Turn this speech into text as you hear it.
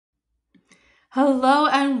Hello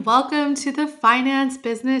and welcome to the Finance,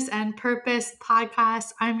 Business, and Purpose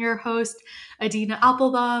podcast. I'm your host, Adina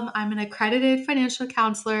Applebaum. I'm an accredited financial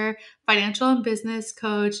counselor, financial and business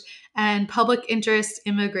coach, and public interest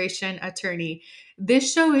immigration attorney.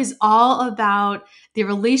 This show is all about the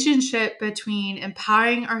relationship between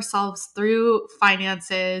empowering ourselves through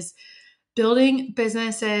finances, building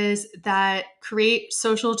businesses that create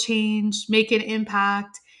social change, make an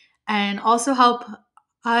impact, and also help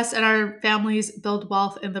us and our families build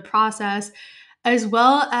wealth in the process, as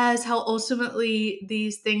well as how ultimately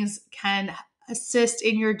these things can assist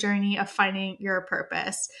in your journey of finding your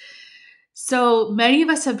purpose. So many of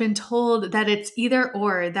us have been told that it's either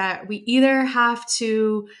or, that we either have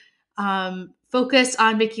to focus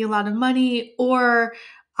on making a lot of money or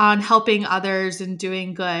on helping others and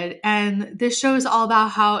doing good. And this show is all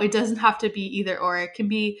about how it doesn't have to be either or, it can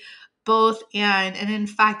be both and. And in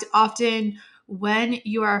fact, often when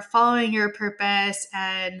you are following your purpose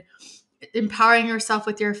and empowering yourself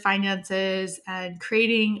with your finances and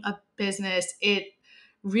creating a business, it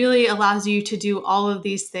really allows you to do all of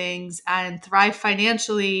these things and thrive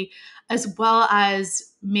financially, as well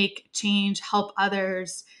as make change, help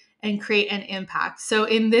others, and create an impact. So,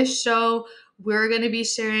 in this show, we're going to be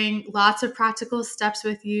sharing lots of practical steps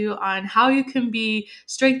with you on how you can be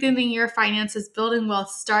strengthening your finances, building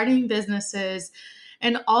wealth, starting businesses,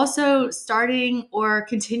 and also starting or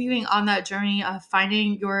continuing on that journey of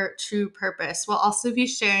finding your true purpose. We'll also be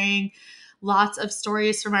sharing lots of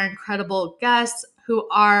stories from our incredible guests who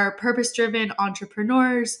are purpose-driven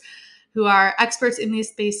entrepreneurs, who are experts in these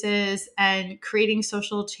spaces and creating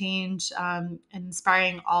social change and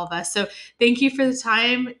inspiring all of us. So thank you for the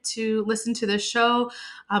time to listen to this show.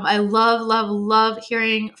 I love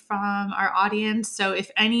hearing from our audience. So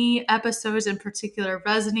if any episodes in particular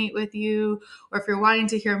resonate with you, or if you're wanting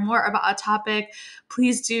to hear more about a topic,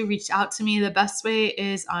 please do reach out to me. The best way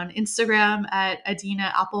is on Instagram at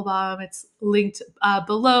Adina Applebaum. It's linked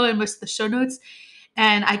below in with the show notes.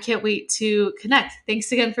 And I can't wait to connect.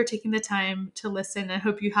 Thanks again for taking the time to listen. I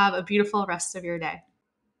hope you have a beautiful rest of your day.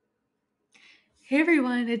 Hey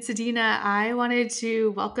everyone, it's Adina. I wanted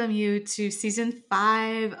to welcome you to season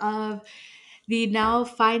 5 of the Now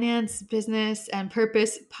Finance, Business, and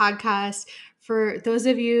Purpose podcast. For those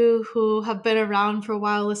of you who have been around for a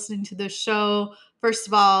while listening to this show, first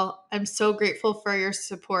of all, I'm so grateful for your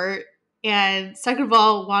support. And second of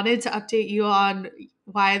all, wanted to update you on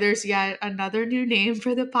why there's yet another new name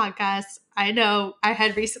for the podcast. I know I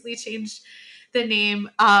had recently changed the name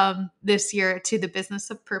this year to the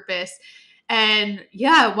Business of Purpose. And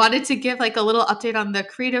yeah, wanted to give like a little update on the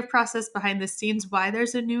creative process behind the scenes, why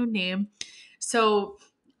there's a new name. So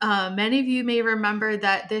many of you may remember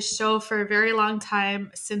that this show for a very long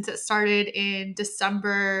time, since it started in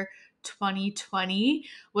December 2020,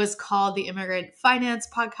 was called the Immigrant Finance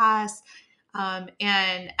Podcast.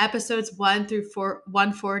 And episodes 1 through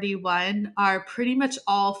 141 are pretty much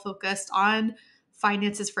all focused on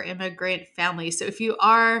finances for immigrant families. So if you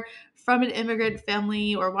are from an immigrant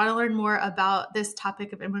family or want to learn more about this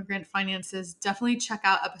topic of immigrant finances, definitely check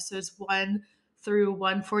out episodes 1 through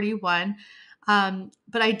 141.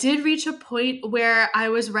 But I did reach a point where I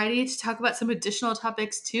was ready to talk about some additional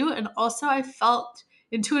topics too. And also, I felt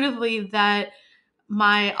intuitively that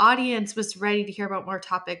my audience was ready to hear about more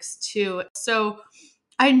topics too. So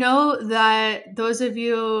I know that those of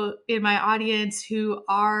you in my audience who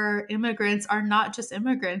are immigrants are not just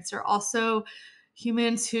immigrants, they're also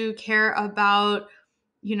humans who care about,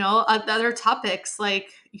 other topics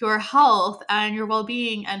like your health and your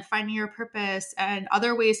well-being and finding your purpose and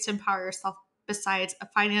other ways to empower yourself besides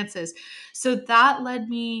finances. So that led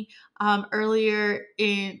me earlier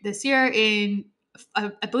in this year in,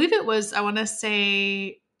 I believe it was, I want to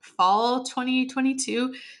say fall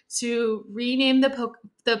 2022, to rename the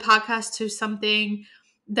podcast to something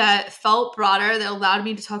that felt broader, that allowed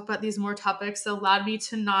me to talk about these more topics, that allowed me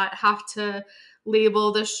to not have to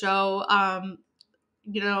label the show,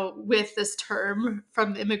 with this term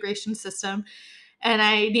from the immigration system. And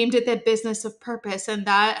I named it the Business of Purpose. And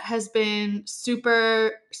that has been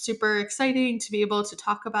super, super exciting to be able to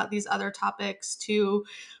talk about these other topics, to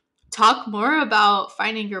talk more about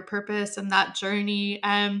finding your purpose and that journey.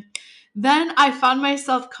 And then I found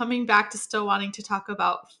myself coming back to still wanting to talk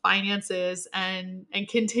about finances and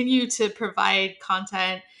continue to provide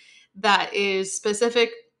content that is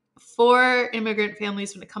specific for immigrant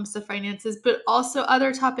families when it comes to finances, but also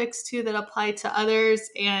other topics too that apply to others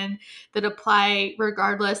and that apply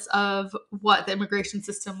regardless of what the immigration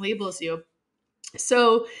system labels you.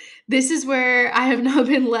 So this is where I have now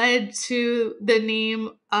been led to the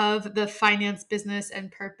name of the Finance, Business,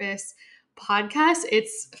 and Purpose podcast.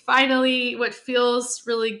 It's finally what feels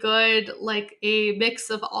really good, like a mix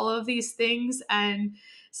of all of these things and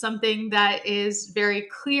something that is very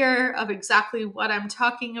clear of exactly what I'm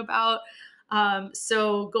talking about.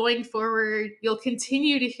 So going forward, you'll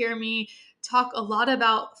continue to hear me talk a lot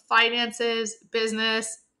about finances,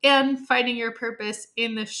 business, and finding your purpose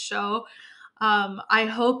in this show. I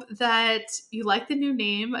hope that you like the new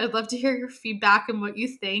name. I'd love to hear your feedback and what you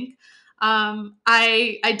think.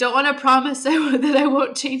 I don't want to promise that I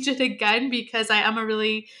won't change it again because I am a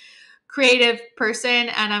really creative person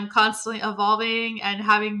and I'm constantly evolving and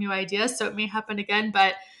having new ideas. So it may happen again,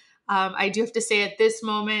 but I do have to say at this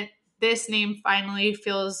moment, this name finally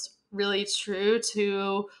feels really true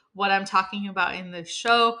to what I'm talking about in this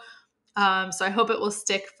show. So I hope it will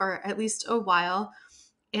stick for at least a while.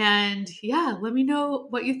 And yeah, let me know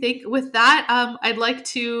what you think. With that, I'd like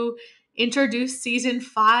to introduce season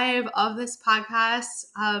 5 of this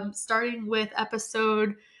podcast, starting with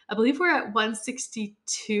episode, I believe we're at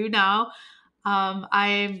 162 now.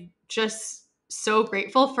 I'm just so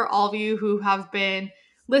grateful for all of you who have been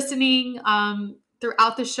listening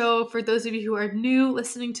throughout the show. For those of you who are new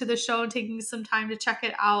listening to the show and taking some time to check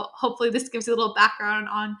it out, hopefully this gives you a little background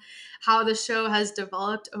on how the show has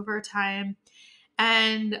developed over time.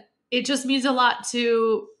 And it just means a lot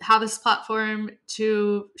to have this platform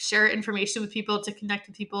to share information with people, to connect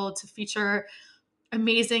with people, to feature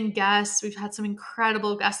amazing guests. We've had some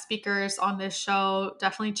incredible guest speakers on this show.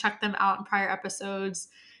 Definitely check them out in prior episodes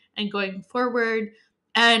and going forward.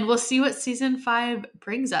 And we'll see what season 5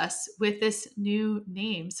 brings us with this new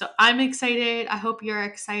name. So I'm excited. I hope you're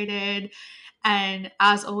excited. And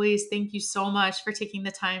as always, thank you so much for taking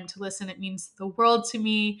the time to listen. It means the world to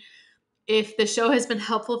me. If the show has been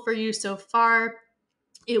helpful for you so far,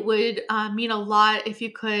 it would mean a lot if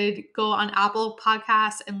you could go on Apple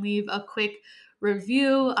Podcasts and leave a quick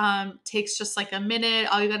review. Takes just like a minute.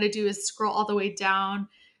 All you got to do is scroll all the way down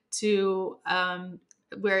to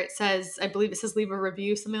where it says, I believe it says leave a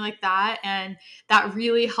review, something like that. And that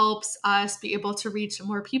really helps us be able to reach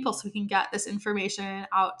more people so we can get this information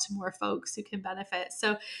out to more folks who can benefit.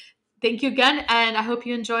 So thank you again. And I hope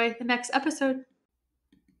you enjoy the next episode.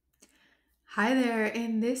 Hi there.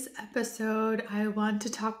 In this episode, I want to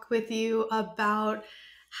talk with you about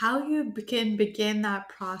how you can begin that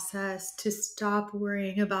process to stop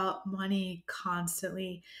worrying about money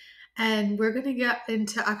constantly. And we're going to get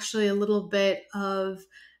into actually a little bit of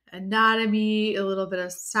anatomy, a little bit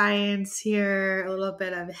of science here, a little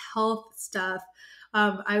bit of health stuff.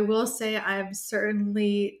 I will say I'm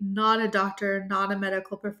certainly not a doctor, not a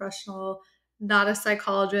medical professional, not a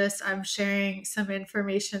psychologist. I'm sharing some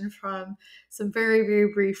information from some very,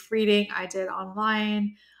 very brief reading I did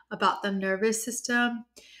online about the nervous system.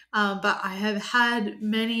 But I have had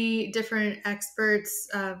many different experts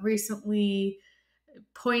recently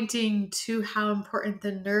pointing to how important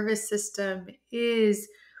the nervous system is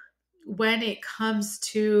when it comes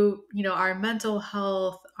to, our mental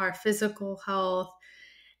health, our physical health.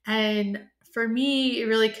 And for me, it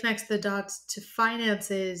really connects the dots to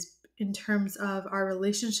finances in terms of our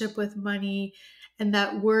relationship with money and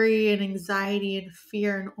that worry and anxiety and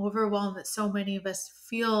fear and overwhelm that so many of us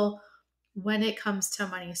feel when it comes to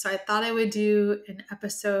money. So I thought I would do an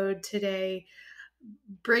episode today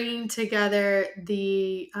bringing together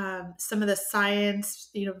the some of the science,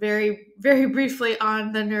 very very briefly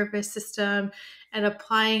on the nervous system and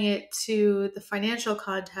applying it to the financial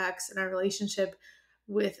context and our relationship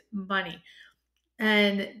with money.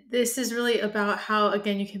 And this is really about how,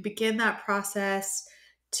 again, you can begin that process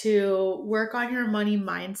to work on your money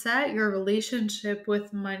mindset, your relationship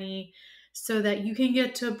with money, so that you can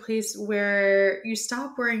get to a place where you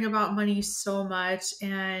stop worrying about money so much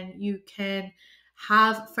and you can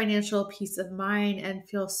have financial peace of mind and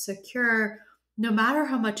feel secure no matter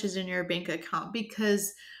how much is in your bank account.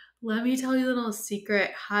 Because let me tell you a little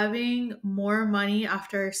secret, having more money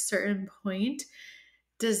after a certain point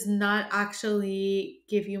does not actually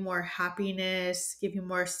give you more happiness, give you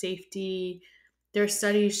more safety. There are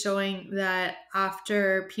studies showing that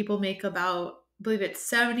after people make about, I believe it's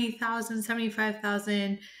 70,000,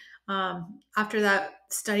 75,000. After that,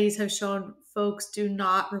 studies have shown folks do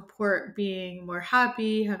not report being more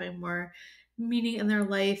happy, having more meaning in their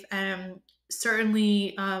life. And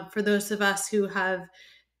certainly for those of us who have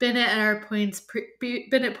been at our points,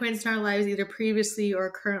 been at points in our lives, either previously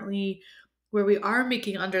or currently, where we are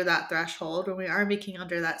making under that threshold, when we are making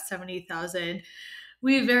under that 70,000,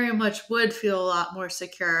 we very much would feel a lot more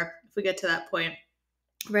secure if we get to that point.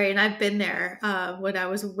 Right. And I've been there when I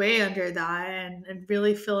was way under that and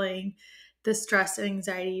really feeling the stress and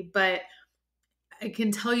anxiety. But I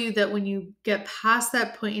can tell you that when you get past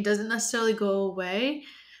that point, it doesn't necessarily go away.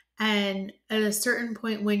 And at a certain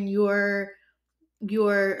point, when your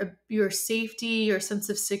safety, your sense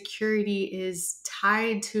of security is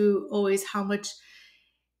tied to always how much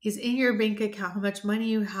is in your bank account, how much money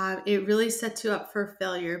you have, it really sets you up for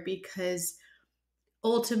failure, because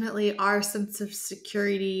ultimately our sense of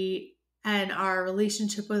security and our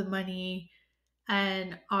relationship with money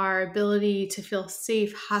and our ability to feel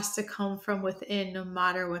safe has to come from within, no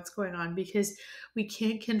matter what's going on, because we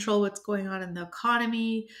can't control what's going on in the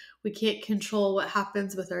economy. We can't control what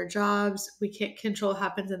happens with our jobs. We can't control what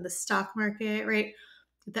happens in the stock market, right?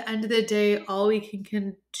 At the end of the day, all we can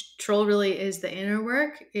control really is the inner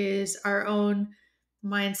work, is our own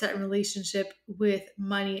mindset and relationship with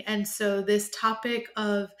money. And so this topic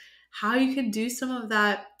of how you can do some of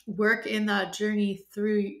that work in that journey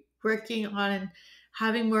through working on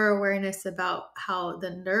having more awareness about how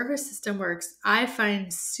the nervous system works, I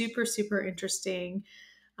find super, super interesting.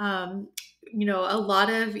 Um, a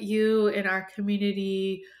lot of you in our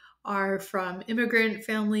community are from immigrant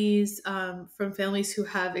families, from families who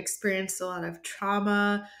have experienced a lot of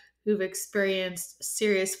trauma, who've experienced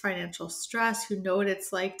serious financial stress, who know what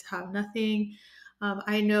it's like to have nothing.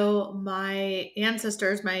 I know my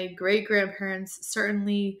ancestors, my great grandparents,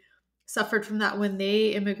 certainly suffered from that when they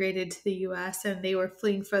immigrated to the US and they were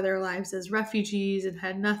fleeing for their lives as refugees and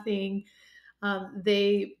had nothing.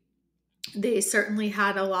 They certainly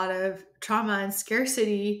had a lot of trauma and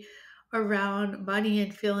scarcity around money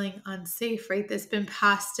and feeling unsafe, right? That's been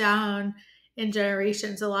passed down in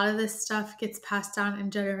generations. A lot of this stuff gets passed down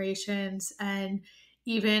in generations. And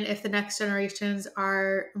even if the next generations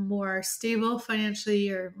are more stable financially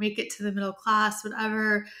or make it to the middle class,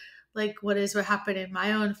 whatever, like what happened in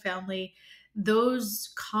my own family,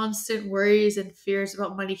 those constant worries and fears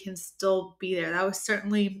about money can still be there. That was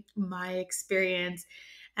certainly my experience.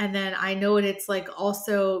 And then I know what it's like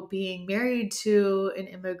also being married to an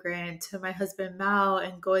immigrant, to my husband Mao,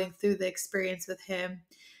 and going through the experience with him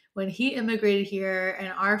when he immigrated here, and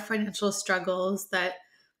our financial struggles that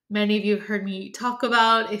many of you have heard me talk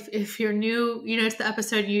about. If you're new, to the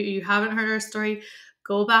episode, you haven't heard our story,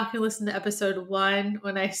 go back and listen to episode 1.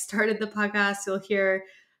 When I started the podcast, you'll hear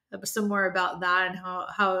some more about that and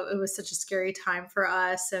how it was such a scary time for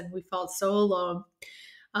us and we felt so alone.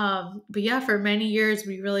 But yeah, for many years,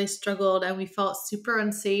 we really struggled and we felt super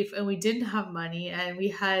unsafe, and we didn't have money, and we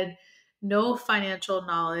had no financial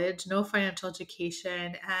knowledge, no financial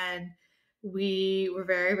education, and we were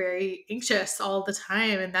very, very anxious all the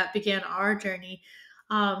time. And that began our journey.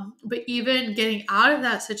 But even getting out of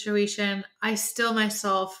that situation, I still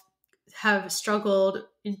myself have struggled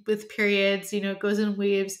with periods, it goes in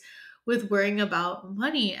waves, with worrying about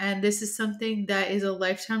money. And this is something that is a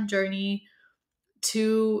lifetime journey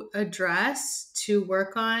to address, to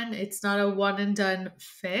work on. It's not a one and done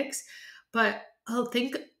fix, but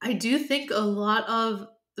I do think a lot of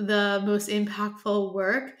the most impactful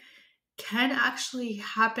work can actually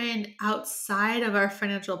happen outside of our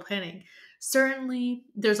financial planning. Certainly,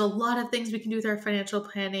 there's a lot of things we can do with our financial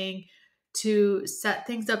planning to set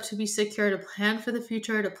things up to be secure, to plan for the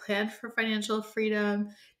future, to plan for financial freedom,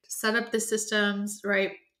 to set up the systems,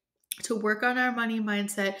 right? To work on our money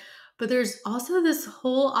mindset. But there's also this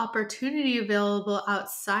whole opportunity available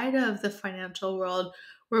outside of the financial world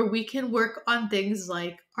where we can work on things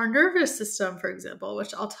like our nervous system, for example,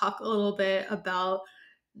 which I'll talk a little bit about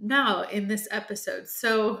now in this episode.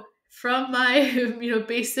 So from my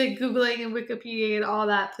basic Googling and Wikipedia and all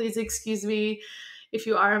that, please excuse me if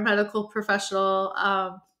you are a medical professional,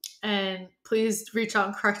 and please reach out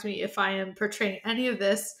and correct me if I am portraying any of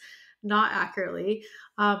this not accurately.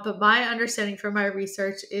 But my understanding from my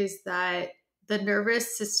research is that the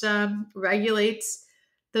nervous system regulates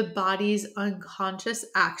the body's unconscious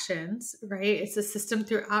actions, right? It's a system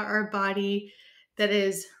throughout our body that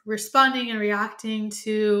is responding and reacting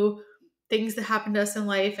to things that happen to us in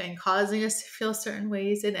life and causing us to feel certain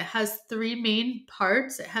ways. And it has 3 main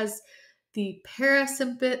parts. It has the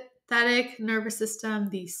parasympathetic nervous system,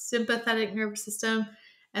 the sympathetic nervous system,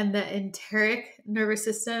 and the enteric nervous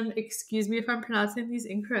system. Excuse me if I'm pronouncing these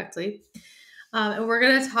incorrectly. And we're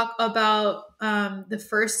going to talk about the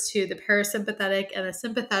first 2, the parasympathetic and the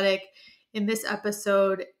sympathetic, in this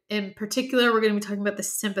episode. In particular, we're going to be talking about the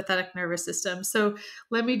sympathetic nervous system. So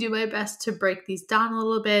let me do my best to break these down a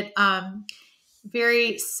little bit.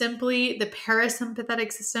 Very simply, the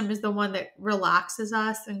parasympathetic system is the one that relaxes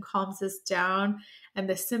us and calms us down. And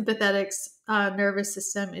the sympathetic nervous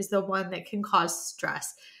system is the one that can cause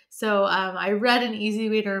stress. So I read an easy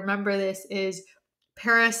way to remember this is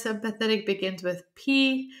parasympathetic begins with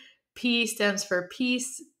P. P stands for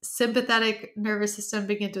peace. sympathetic nervous system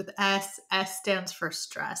begins with S. S stands for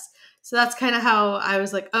stress. So that's kind of how I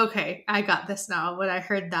was like, okay, I got this now. When I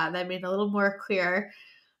heard that, that made it a little more clear.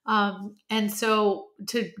 And so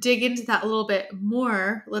to dig into that a little bit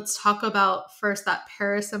more, let's talk about first that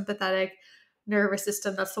parasympathetic nervous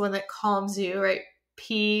system. That's the one that calms you, right?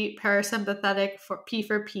 P, parasympathetic, for P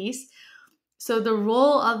for peace. So the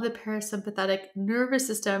role of the parasympathetic nervous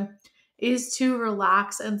system is to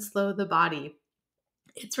relax and slow the body.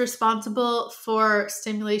 It's responsible for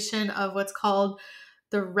stimulation of what's called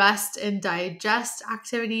the rest and digest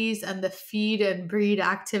activities and the feed and breed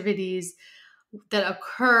activities that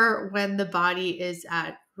occur when the body is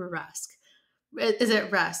at rest.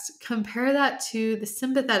 Compare that to the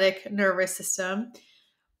sympathetic nervous system,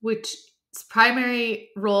 which its primary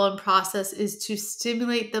role and process is to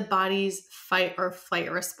stimulate the body's fight or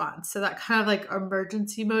flight response. So that kind of like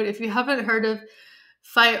emergency mode. If you haven't heard of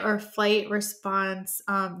fight or flight response,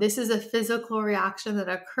 this is a physical reaction that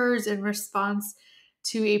occurs in response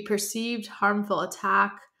to a perceived harmful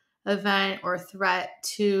attack, event, or threat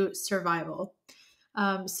to survival.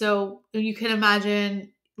 So you can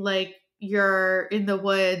imagine like you're in the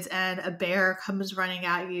woods and a bear comes running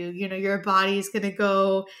at you. You know, your body's going to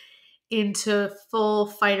go into full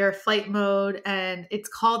fight or flight mode. And it's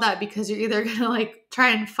called that because you're either going to like try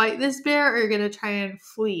and fight this bear or you're going to try and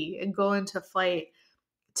flee and go into flight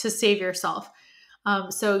to save yourself.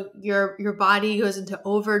 So your body goes into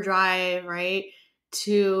overdrive, right,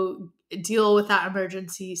 to deal with that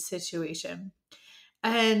emergency situation.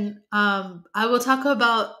 And I will talk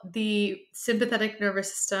about the sympathetic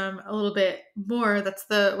nervous system a little bit more. That's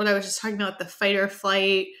what I was just talking about, the fight or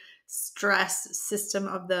flight stress system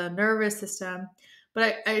of the nervous system.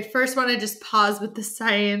 But I first want to just pause with the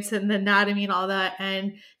science and the anatomy and all that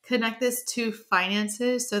and connect this to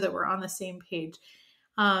finances so that we're on the same page.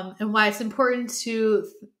 And why it's important to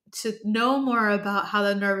know more about how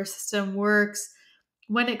the nervous system works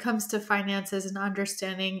when it comes to finances and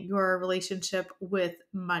understanding your relationship with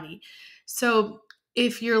money. So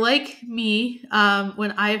if you're like me,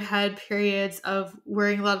 when I've had periods of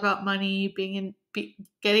worrying a lot about money,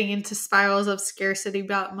 getting into spirals of scarcity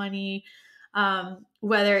about money,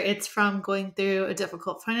 whether it's from going through a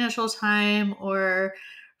difficult financial time or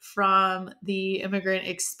from the immigrant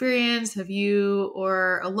experience of you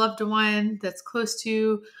or a loved one that's close to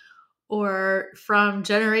you, or from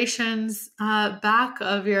generations back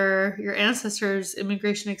of your ancestors'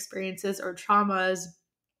 immigration experiences or traumas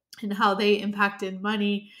and how they impacted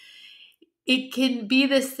money, it can be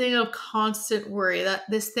this thing of constant worry, that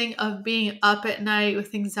this thing of being up at night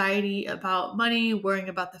with anxiety about money, worrying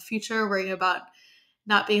about the future, worrying about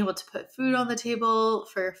not being able to put food on the table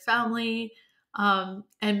for your family. And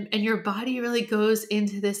your body really goes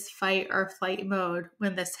into this fight or flight mode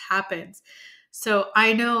when this happens. So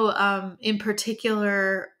I know in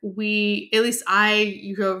particular, at least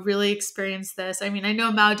I really experienced this. I mean, I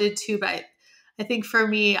know Mao did too, but I think for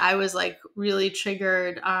me, I was like really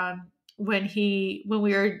triggered when we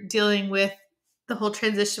were dealing with the whole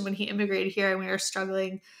transition when he immigrated here and we were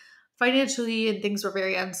struggling financially and things were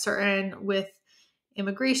very uncertain with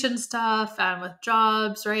immigration stuff and with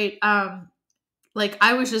jobs, right? Like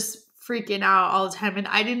I was just freaking out all the time and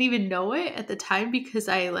I didn't even know it at the time because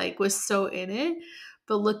I like was so in it.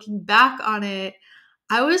 But looking back on it,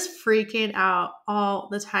 I was freaking out all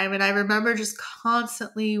the time. And I remember just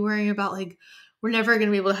constantly worrying about like, we're never going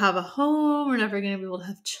to be able to have a home. We're never going to be able to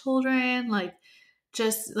have children. Like,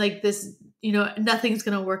 just like this, nothing's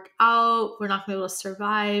going to work out. We're not going to be able to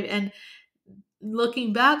survive. And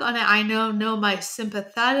looking back on it, I know my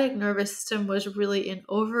sympathetic nervous system was really in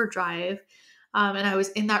overdrive. And I was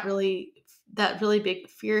in that really big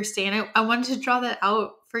fear state. And I wanted to draw that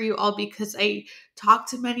out for you all because I talk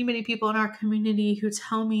to many, many people in our community who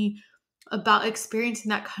tell me about experiencing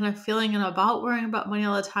that kind of feeling and about worrying about money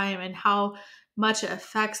all the time and how much it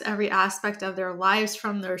affects every aspect of their lives,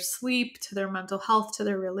 from their sleep to their mental health to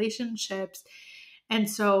their relationships. And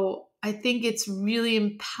so I think it's really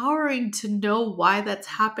empowering to know why that's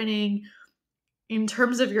happening in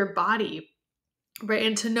terms of your body, right?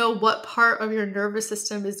 And to know what part of your nervous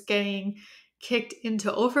system is getting kicked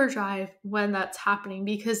into overdrive when that's happening,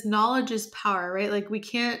 because knowledge is power, right? Like we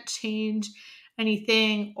can't change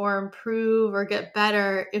anything or improve or get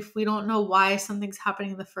better if we don't know why something's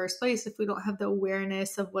happening in the first place, if we don't have the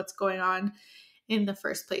awareness of what's going on in the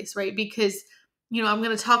first place, right? Because I'm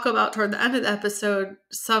going to talk about toward the end of the episode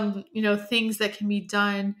some things that can be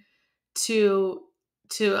done to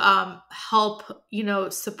help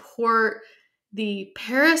support the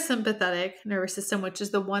parasympathetic nervous system, which is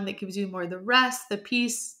the one that gives you more the rest, the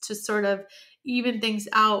peace, to sort of even things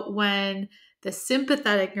out when The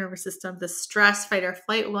sympathetic nervous system, the stress, fight, or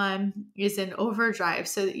flight one, is in overdrive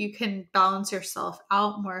so that you can balance yourself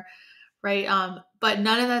out more, right? But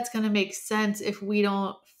none of that's going to make sense if we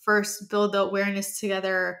don't first build the awareness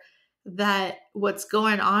together that what's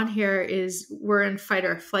going on here is we're in fight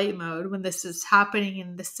or flight mode when this is happening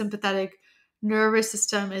and the sympathetic nervous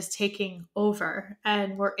system is taking over,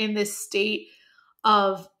 and we're in this state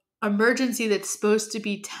of emergency that's supposed to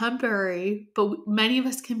be temporary, but many of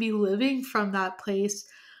us can be living from that place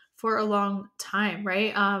for a long time,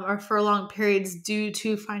 right? Or for long periods due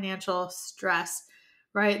to financial stress,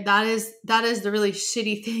 right? That is the really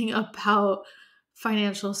shitty thing about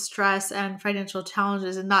financial stress and financial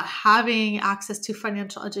challenges, and not having access to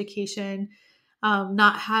financial education,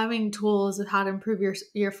 not having tools of how to improve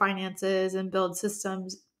your finances and build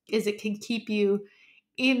systems, is it can keep you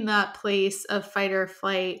in that place of fight or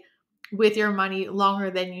flight with your money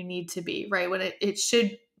longer than you need to be, right? When it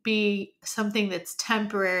should be something that's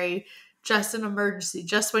temporary, just an emergency,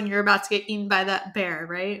 just when you're about to get eaten by that bear,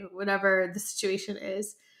 right? Whatever the situation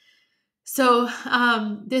is. So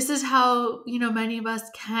this is how, many of us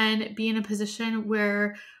can be in a position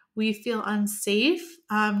where we feel unsafe,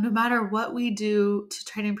 no matter what we do to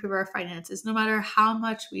try to improve our finances, no matter how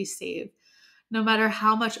much we save, no matter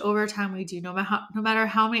how much overtime we do, no matter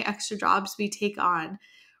how many extra jobs we take on,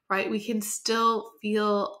 right? We can still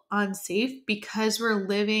feel unsafe because we're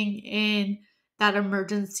living in that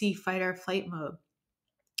emergency fight or flight mode.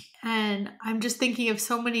 And I'm just thinking of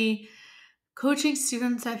so many coaching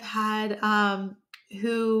students I've had,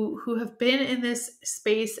 who have been in this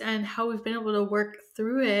space and how we've been able to work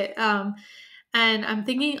through it. And I'm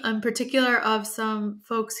thinking in particular of some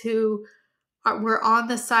folks who were on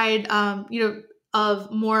the side,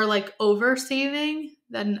 of more like oversaving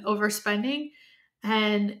than overspending,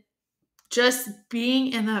 and just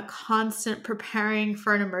being in that constant preparing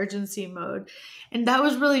for an emergency mode. And that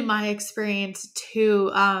was really my experience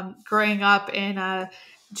too, growing up in a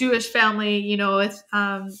Jewish family, with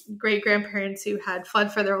great grandparents who had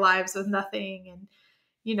fled for their lives with nothing,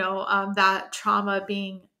 and that trauma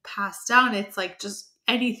being passed down. It's like just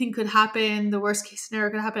anything could happen. The worst case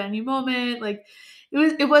scenario could happen any moment. Like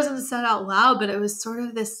it wasn't said out loud, but it was sort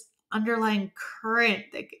of this underlying current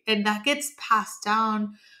and that gets passed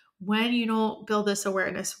down when you don't build this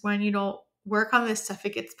awareness, when you don't work on this stuff.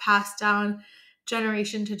 It gets passed down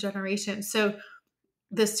generation to generation. So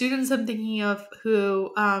the students I'm thinking of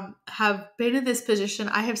who have been in this position,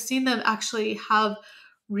 I have seen them actually have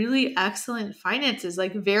really excellent finances,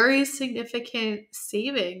 like very significant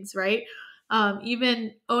savings, right?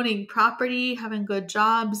 Even owning property, having good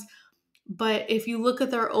jobs. But if you look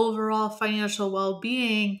at their overall financial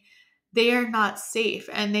well-being, they are not safe.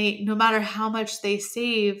 And no matter how much they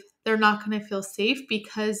save, they're not going to feel safe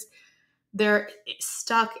because they're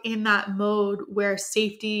stuck in that mode where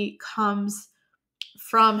safety comes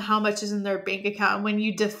from how much is in their bank account. And when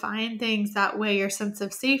you define things that way, your sense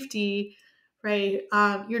of safety, right,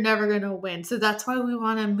 you're never going to win. So that's why we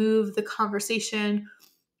want to move the conversation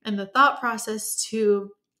and the thought process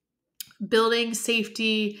to building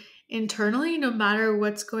safety internally, no matter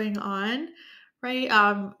what's going on,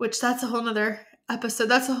 right? Which that's a whole nother episode.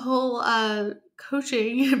 That's a whole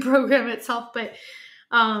coaching program itself. But,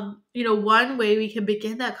 one way we can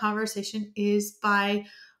begin that conversation is by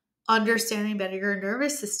understanding better your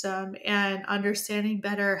nervous system and understanding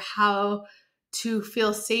better how to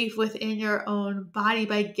feel safe within your own body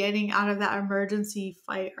by getting out of that emergency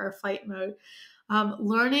fight or flight mode.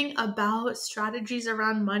 Learning about strategies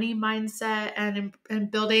around money mindset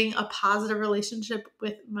and building a positive relationship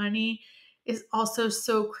with money is also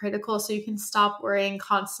so critical, so you can stop worrying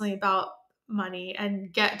constantly about money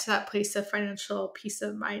and get to that place of financial peace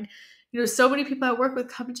of mind. So many people I work with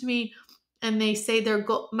come to me and they say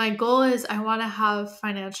my goal is I want to have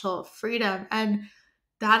financial freedom. And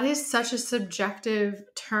that is such a subjective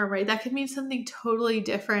term, right? That could mean something totally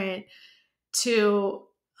different to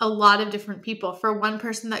a lot of different people. For one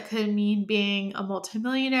person, that could mean being a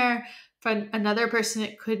multimillionaire. For another person,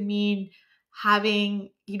 it could mean having,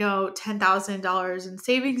 $10,000 in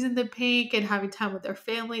savings in the bank and having time with their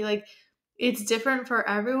family. Like, it's different for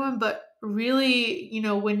everyone, but really,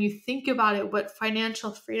 when you think about it, what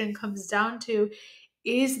financial freedom comes down to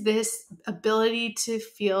is this ability to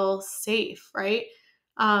feel safe, right?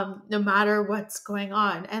 No matter what's going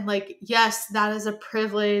on. And yes, that is a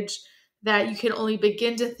privilege that you can only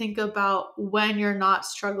begin to think about when you're not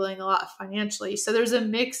struggling a lot financially. So there's a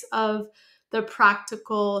mix of the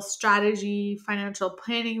practical strategy, financial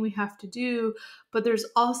planning we have to do, but there's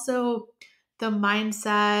also the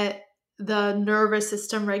mindset, the nervous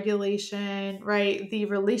system regulation, right? The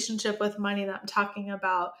relationship with money that I'm talking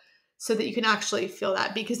about. so that you can actually feel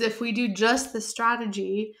that. Because if we do just the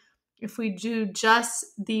strategy, if we do just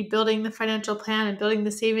the building the financial plan and building the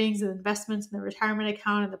savings and investments and the retirement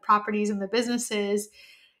account and the properties and the businesses,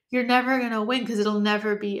 you're never going to win because it'll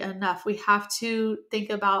never be enough. We have to think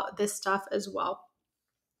about this stuff as well.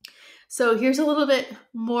 So here's a little bit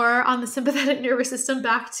more on the sympathetic nervous system,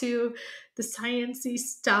 back to the sciencey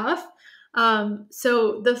stuff.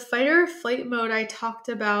 So the fight or flight mode I talked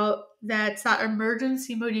about, that's that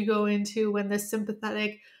emergency mode you go into when the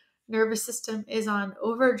sympathetic nervous system is on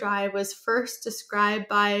overdrive, was first described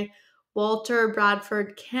by Walter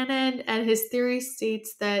Bradford Cannon, and his theory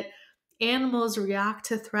states that animals react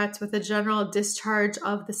to threats with a general discharge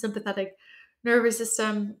of the sympathetic nervous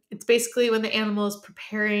system. It's basically when the animal is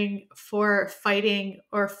preparing for fighting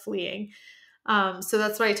or fleeing. So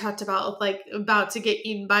that's what I talked about, like about to get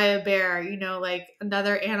eaten by a bear, like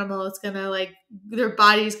another animal is going to, like, their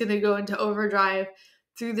body's going to go into overdrive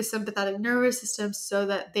through the sympathetic nervous system so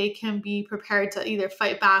that they can be prepared to either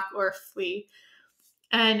fight back or flee.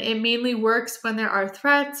 And it mainly works when there are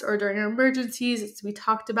threats or during emergencies. As we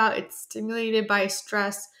talked about, it's stimulated by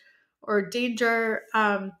stress or danger.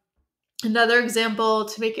 Another example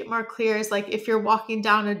to make it more clear is like if you're walking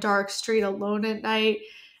down a dark street alone at night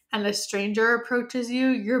and a stranger approaches you,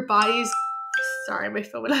 your body's going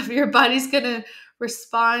to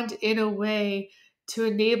respond in a way to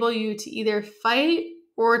enable you to either fight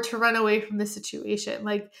or to run away from the situation.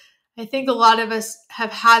 Like, I think a lot of us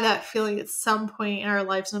have had that feeling at some point in our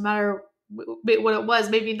lives, no matter what it was,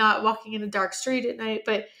 maybe not walking in a dark street at night,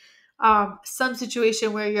 but some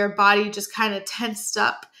situation where your body just kind of tensed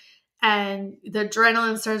up and the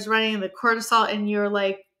adrenaline starts running and the cortisol, and you're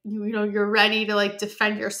like, you're ready to like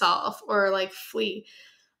defend yourself or like flee.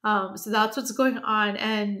 So that's what's going on.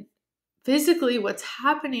 And physically what's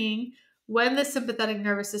happening when the sympathetic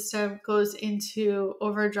nervous system goes into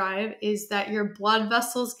overdrive is that your blood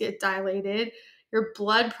vessels get dilated, your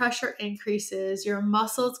blood pressure increases, your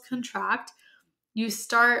muscles contract, you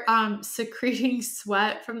start secreting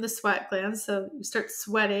sweat from the sweat glands, so you start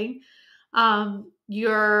sweating.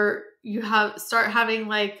 Start having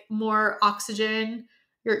like more oxygen.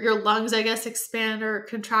 Your lungs, I guess, expand or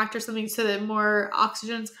contract or something so that more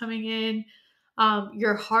oxygen's coming in.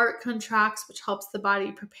 Your heart contracts, which helps the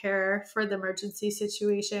body prepare for the emergency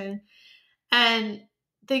situation. And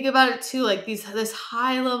think about it too, like this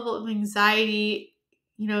high level of anxiety,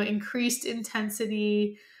 increased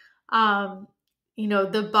intensity,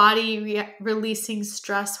 the body releasing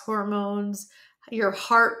stress hormones, your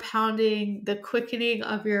heart pounding, the quickening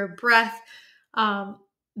of your breath,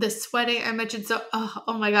 the sweating I mentioned. So,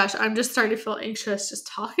 oh my gosh, I'm just starting to feel anxious just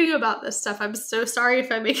talking about this stuff. I'm so sorry if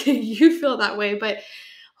I'm making you feel that way, but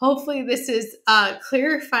hopefully this is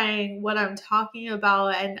clarifying what I'm talking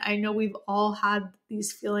about. And I know we've all had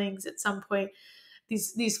these feelings at some point,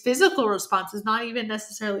 these physical responses, not even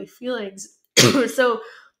necessarily feelings. So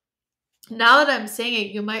now that I'm saying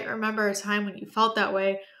it, you might remember a time when you felt that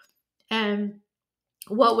way. And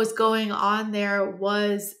what was going on there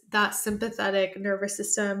was that sympathetic nervous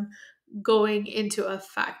system going into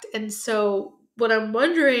effect. And so what I'm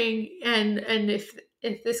wondering, and if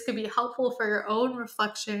this could be helpful for your own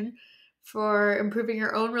reflection, for improving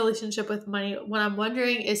your own relationship with money, what I'm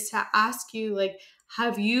wondering is to ask you, like,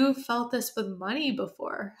 have you felt this with money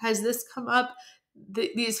before? Has this come up,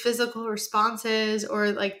 these physical responses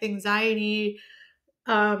or like the anxiety?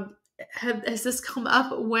 Has this come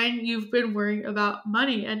up when you've been worrying about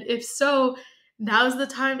money? And if so, now's the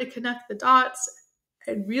time to connect the dots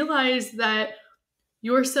and realize that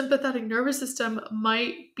your sympathetic nervous system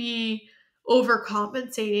might be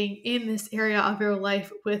overcompensating in this area of your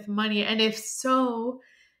life with money. And if so,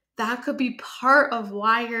 that could be part of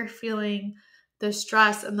why you're feeling the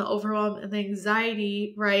stress and the overwhelm and the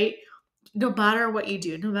anxiety, right? No matter what you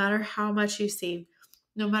do, no matter how much you save,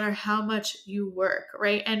 no matter how much you work,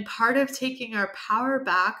 right? And part of taking our power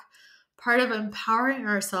back, part of empowering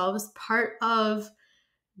ourselves, part of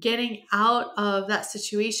getting out of that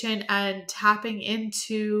situation and tapping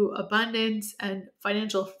into abundance and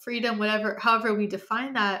financial freedom, however we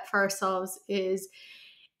define that for ourselves, is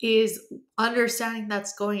understanding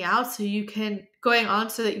that's going on so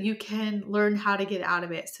that you can learn how to get out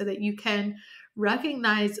of it, so that you can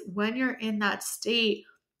recognize when you're in that state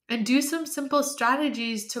and do some simple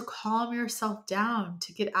strategies to calm yourself down,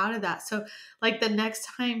 to get out of that. So like the next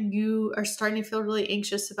time you are starting to feel really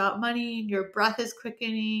anxious about money, your breath is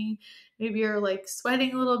quickening, maybe you're like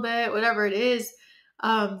sweating a little bit, whatever it is,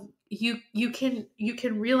 you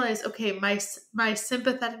can realize, okay, my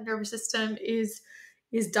sympathetic nervous system is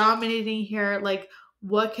dominating here. Like,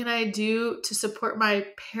 what can I do to support my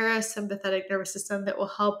parasympathetic nervous system that will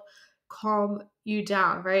help calm you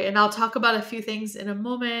down, right? And I'll talk about a few things in a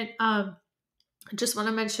moment. I just want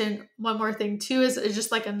to mention one more thing too, is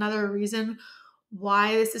just like another reason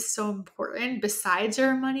why this is so important besides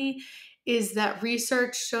your money is that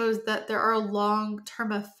research shows that there are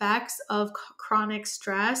long-term effects of chronic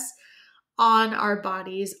stress on our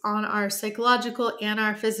bodies, on our psychological and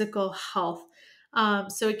our physical health.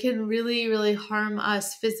 So it can really, really harm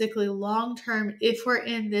us physically long term if we're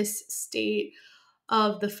in this state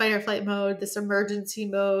of the fight or flight mode, this emergency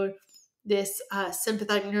mode, this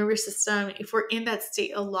sympathetic nervous system, if we're in that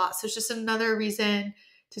state a lot. So it's just another reason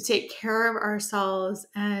to take care of ourselves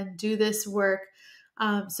and do this work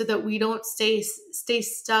so that we don't stay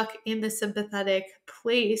stuck in the sympathetic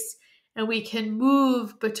place, and we can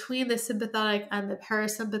move between the sympathetic and the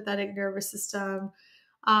parasympathetic nervous system,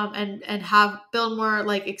 and have build more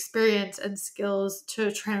like experience and skills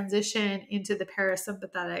to transition into the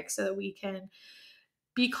parasympathetic so that we can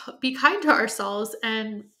be kind to ourselves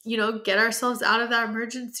and get ourselves out of that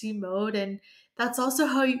emergency mode. And that's also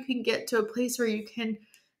how you can get to a place where you can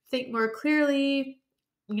think more clearly,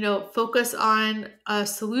 focus on a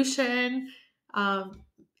solution, um,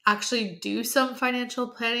 actually do some financial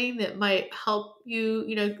planning that might help you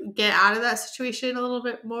get out of that situation a little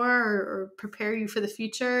bit more, or prepare you for the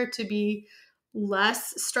future to be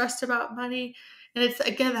less stressed about money. And it's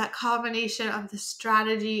again that combination of the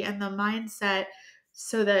strategy and the mindset,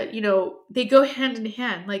 so that they go hand in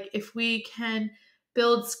hand. Like if we can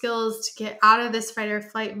build skills to get out of this fight or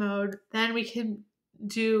flight mode, then we can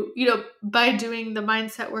do by doing the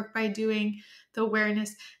mindset work, by doing the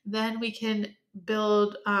awareness, then we can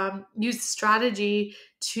build use strategy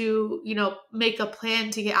to make a plan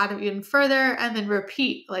to get out of it even further, and then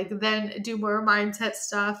repeat, like then do more mindset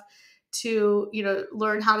stuff to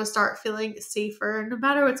learn how to start feeling safer no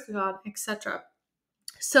matter what's going on, etc.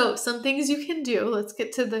 So some things you can do, let's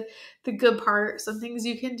get to the good part. Some things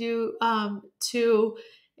you can do to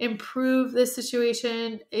improve this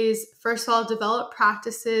situation is, first of all, develop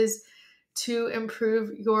practices to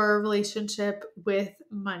improve your relationship with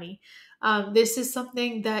money. This is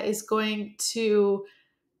something that is going to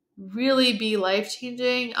really be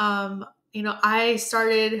life-changing. I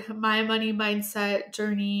started my money mindset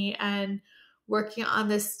journey and working on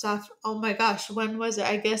this stuff. Oh my gosh, when was it?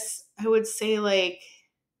 I guess I would say like,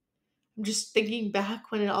 I'm just thinking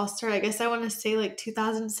back when it all started. I guess I want to say like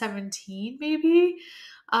 2017, maybe.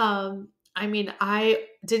 I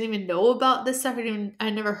didn't even know about this stuff. I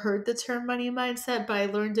never heard the term money mindset, but I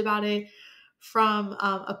learned about it from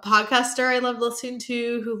a podcaster I loved listening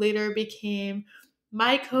to, who later became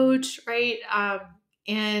my coach, right?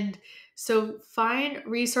 And so find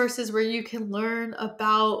resources where you can learn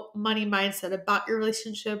about money mindset, about your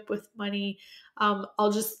relationship with money.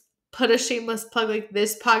 I'll just put a shameless plug, like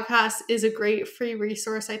this podcast is a great free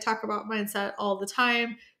resource. I talk about mindset all the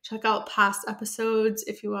time. Check out past episodes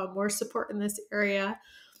if you want more support in this area.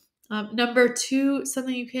 Number two,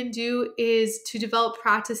 something you can do is to develop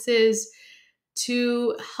practices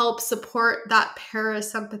to help support that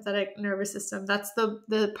parasympathetic nervous system. That's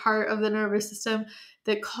the part of the nervous system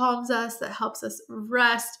that calms us, that helps us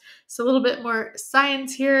rest. So a little bit more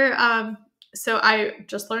science here. So I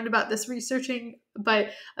just learned about this researching, but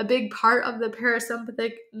a big part of the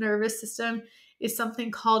parasympathetic nervous system is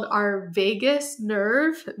something called our vagus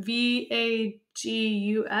nerve, VAGUS.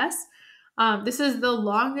 This is the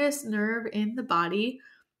longest nerve in the body.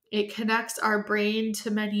 It connects our brain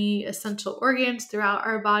to many essential organs throughout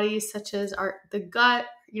our bodies, such as the gut,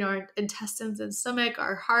 our intestines and stomach,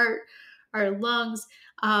 our heart, our lungs.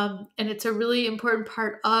 And it's a really important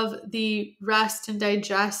part of the rest and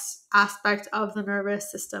digest aspect of the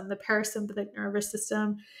nervous system, the parasympathetic nervous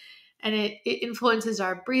system. And it influences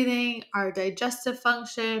our breathing, our digestive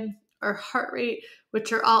function, our heart rate,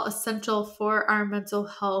 which are all essential for our mental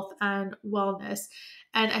health and wellness.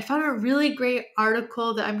 And I found a really great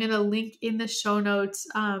article that I'm going to link in the show notes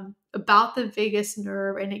about the vagus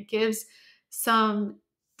nerve, and it gives some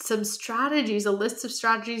strategies, a list of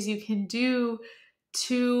strategies you can do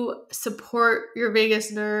to support your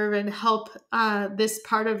vagus nerve and help this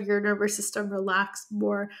part of your nervous system relax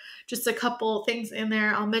more. Just a couple things in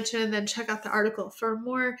there I'll mention, and then check out the article for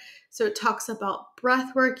more. So it talks about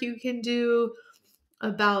breath work you can do,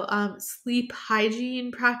 about sleep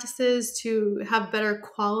hygiene practices to have better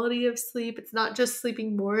quality of sleep. It's not just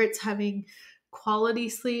sleeping more, it's having quality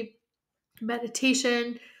sleep,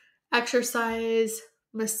 meditation, exercise,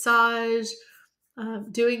 massage,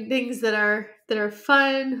 doing things that are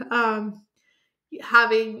fun,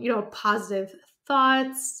 having positive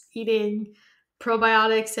thoughts, eating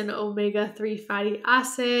probiotics and omega-3 fatty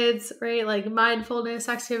acids, right? Like mindfulness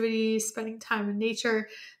activities, spending time in nature.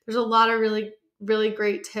 There's a lot of really, really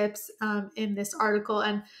great tips in this article.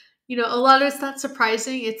 And, a lot of it's not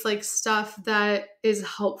surprising. It's like stuff that is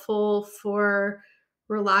helpful for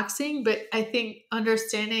relaxing, but I think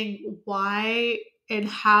understanding why and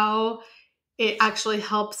how it actually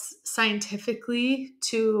helps scientifically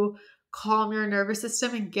to calm your nervous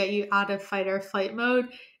system and get you out of fight or flight mode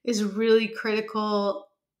is really critical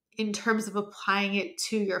in terms of applying it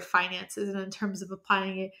to your finances and in terms of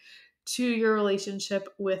applying it to your relationship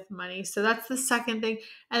with money. So that's the second thing.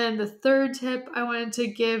 And then the third tip I wanted to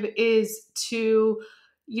give is to,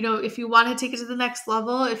 if you want to take it to the next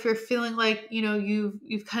level, if you're feeling like,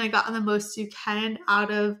 you've kind of gotten the most you can out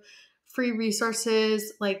of free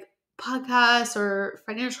resources like podcasts or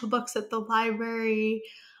financial books at the library,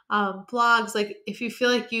 blogs, like if you feel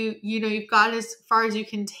like you've got as far as you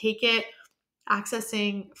can take it,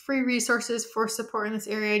 accessing free resources for support in this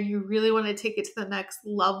area, and you really want to take it to the next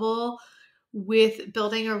level with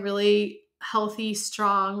building a really healthy,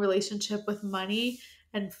 strong relationship with money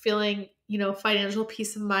and feeling, financial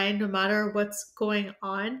peace of mind no matter what's going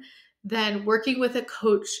on, then working with a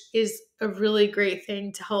coach is a really great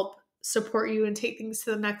thing to help support you and take things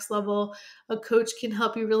to the next level. A coach can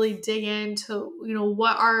help you really dig into,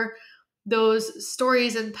 what are those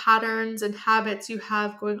stories and patterns and habits you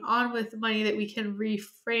have going on with money that we can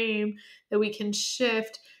reframe, that we can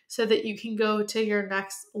shift so that you can go to your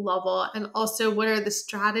next level. And also, what are the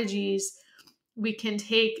strategies we can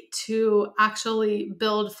take to actually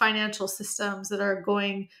build financial systems that are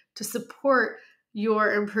going to support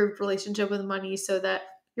your improved relationship with money so that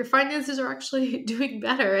your finances are actually doing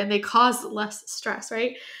better and they cause less stress,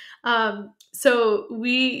 right? So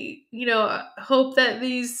we, hope that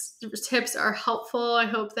these tips are helpful. I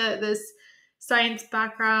hope that this science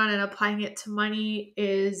background and applying it to money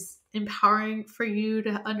is empowering for you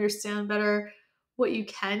to understand better what you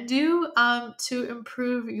can do to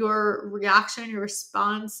improve your reaction, your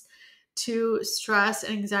response to stress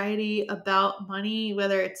and anxiety about money,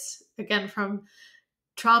 whether it's, again, from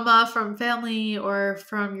trauma from family or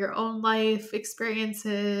from your own life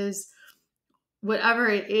experiences, whatever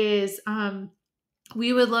it is.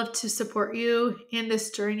 We would love to support you in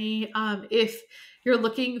this journey. If you're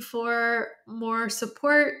looking for more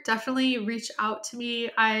support, definitely reach out to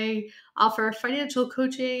me. I offer financial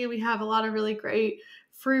coaching and we have a lot of really great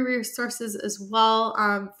free resources as well.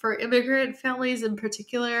 For immigrant families in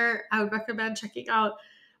particular, I would recommend checking out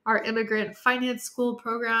our Immigrant Finance School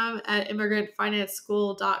program at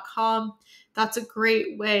immigrantfinanceschool.com. That's a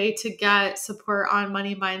great way to get support on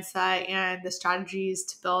money mindset and the strategies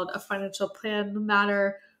to build a financial plan no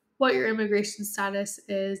matter what your immigration status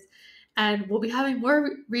is. And we'll be having more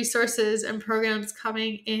resources and programs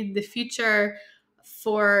coming in the future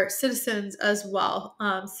for citizens as well.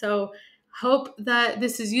 So hope that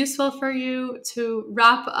this is useful for you. To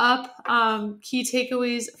wrap up, key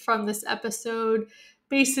takeaways from this episode.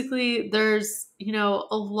 Basically, there's, a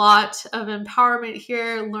lot of empowerment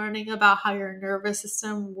here, learning about how your nervous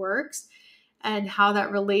system works and how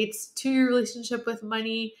that relates to your relationship with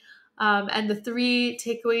money. And the 3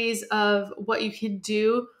 takeaways of what you can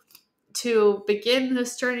do to begin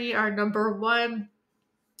this journey are: number 1,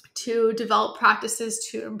 to develop practices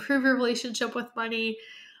to improve your relationship with money.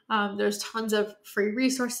 There's tons of free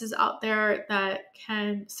resources out there that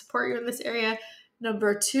can support you in this area.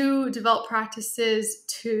 Number 2, develop practices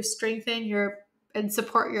to strengthen and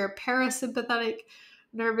support your parasympathetic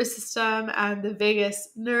nervous system and the vagus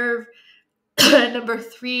nerve. Number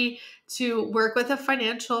 3, to work with a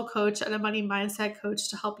financial coach and a money mindset coach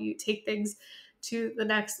to help you take things to the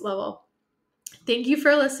next level. Thank you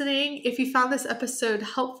for listening. If you found this episode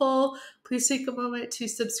helpful, please take a moment to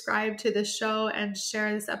subscribe to the show and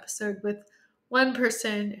share this episode with one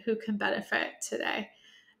person who can benefit today.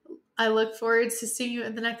 I look forward to seeing you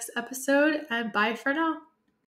in the next episode, and bye for now.